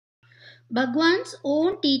Bhagwan's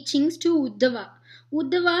own teachings to Udhava.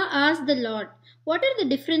 Udhava asked the Lord, "What are the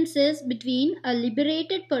differences between a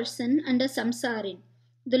liberated person and a samsarin?"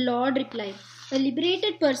 The Lord replied, "A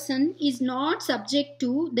liberated person is not subject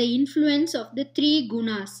to the influence of the three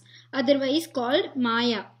gunas, otherwise called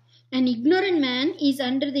Maya. An ignorant man is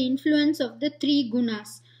under the influence of the three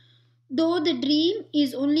gunas. Though the dream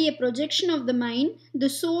is only a projection of the mind, the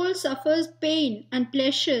soul suffers pain and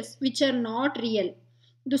pleasures which are not real.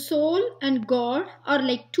 The soul and God are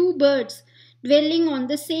like two birds dwelling on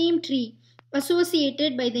the same tree,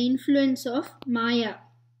 associated by the influence of Maya.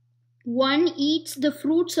 One eats the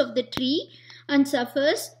fruits of the tree and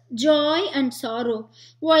suffers joy and sorrow,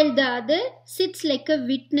 while the other sits like a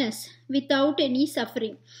witness without any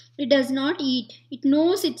suffering. It does not eat, it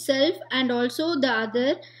knows itself and also the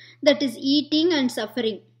other that is eating and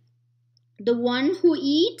suffering. The one who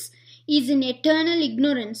eats is in eternal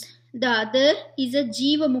ignorance, the other is a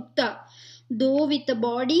Jiva Mukta. Though with the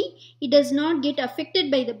body, it does not get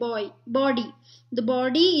affected by the body. The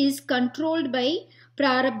body is controlled by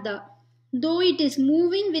Prarabdha. Though it is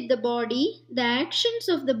moving with the body, the actions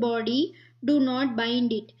of the body do not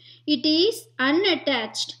bind it. It is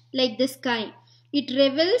unattached like the sky. It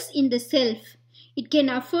revels in the self. It can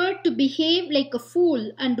afford to behave like a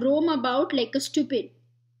fool and roam about like a stupid.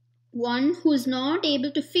 One who is not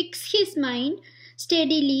able to fix his mind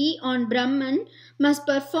steadily on Brahman must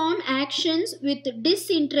perform actions with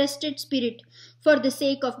disinterested spirit for the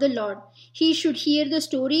sake of the Lord. He should hear the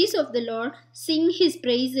stories of the Lord, sing his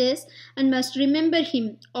praises, and must remember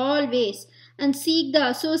him always and seek the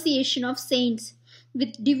association of saints.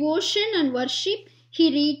 With devotion and worship,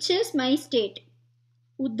 he reaches my state.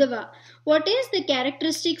 Udhava, what is the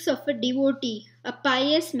characteristics of a devotee, a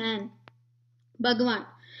pious man? Bhagavaan,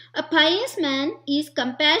 a pious man is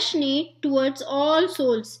compassionate towards all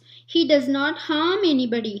souls. He does not harm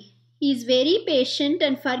anybody. He is very patient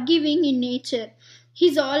and forgiving in nature. He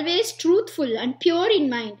is always truthful and pure in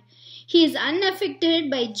mind. He is unaffected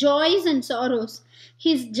by joys and sorrows.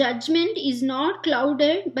 His judgment is not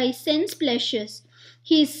clouded by sense pleasures.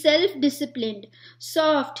 He is self-disciplined,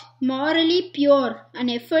 soft, morally pure, and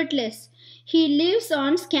effortless. He lives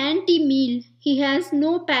on scanty meal. He has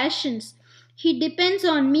no passions. He depends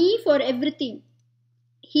on me for everything.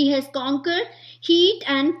 He has conquered heat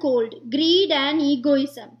and cold, greed and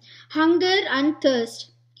egoism, hunger and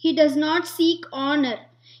thirst. He does not seek honor,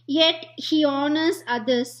 yet he honors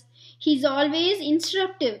others. He is always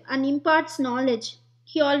instructive and imparts knowledge.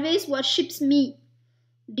 He always worships me.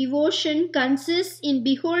 Devotion consists in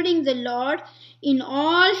beholding the Lord in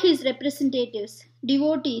all his representatives,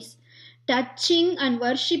 devotees, touching and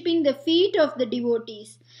worshipping the feet of the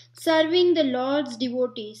devotees, serving the Lord's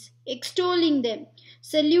devotees, extolling them,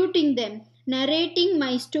 saluting them, narrating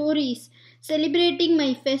my stories, celebrating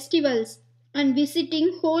my festivals, and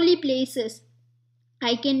visiting holy places.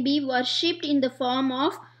 I can be worshipped in the form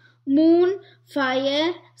of moon,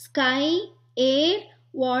 fire, sky, air,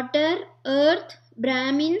 water, earth,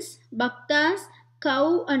 Brahmins, Bhaktas,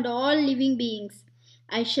 cow, and all living beings.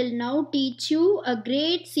 I shall now teach you a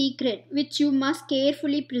great secret which you must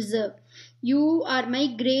carefully preserve. You are my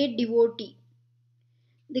great devotee.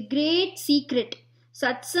 The great secret.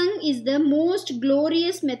 Satsang is the most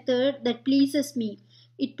glorious method that pleases me.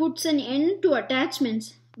 It puts an end to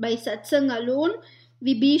attachments. By satsang alone,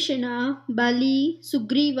 Vibhishana, Bali,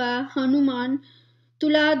 Sugriva, Hanuman,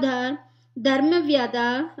 Tuladhar,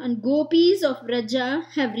 Dharmavyada, and gopis of Vraja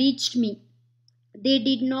have reached me. They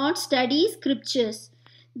did not study scriptures.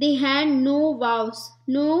 They had no vows,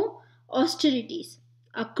 no austerities.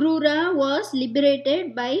 Akrura was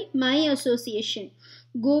liberated by my association,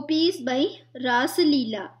 gopis by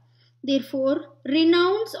Rasalila. Therefore,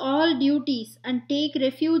 renounce all duties and take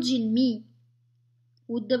refuge in me.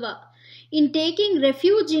 Udhava, in taking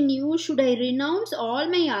refuge in you, should I renounce all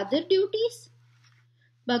my other duties?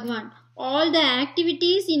 Bhagwan, all the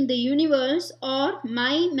activities in the universe are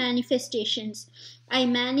my manifestations. I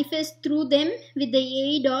manifest through them with the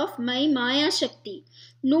aid of my Maya Shakti.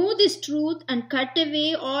 Know this truth and cut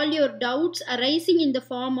away all your doubts arising in the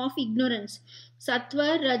form of ignorance.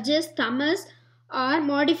 Sattva, Rajas, Tamas are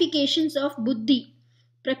modifications of Buddhi,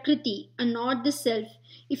 Prakriti, and not the self.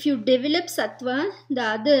 If you develop Sattva, the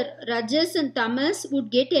other Rajas and Tamas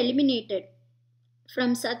would get eliminated.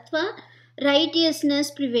 From Sattva,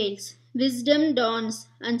 righteousness prevails, wisdom dawns,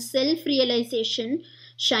 and self-realization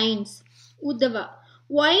shines. Udhava,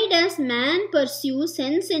 why does man pursue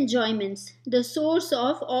sense enjoyments, the source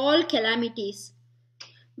of all calamities?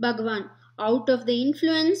 Bhagwan, out of the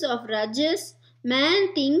influence of Rajas,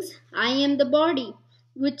 man thinks I am the body,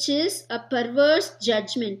 which is a perverse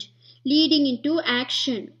judgment. leading into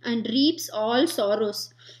action, and reaps all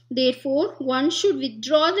sorrows. Therefore, one should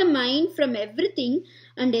withdraw the mind from everything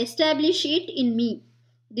and establish it in me.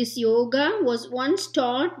 This yoga was once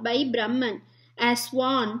taught by Brahman as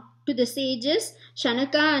swan to the sages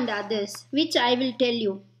Shanaka and others, which I will tell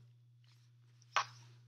you.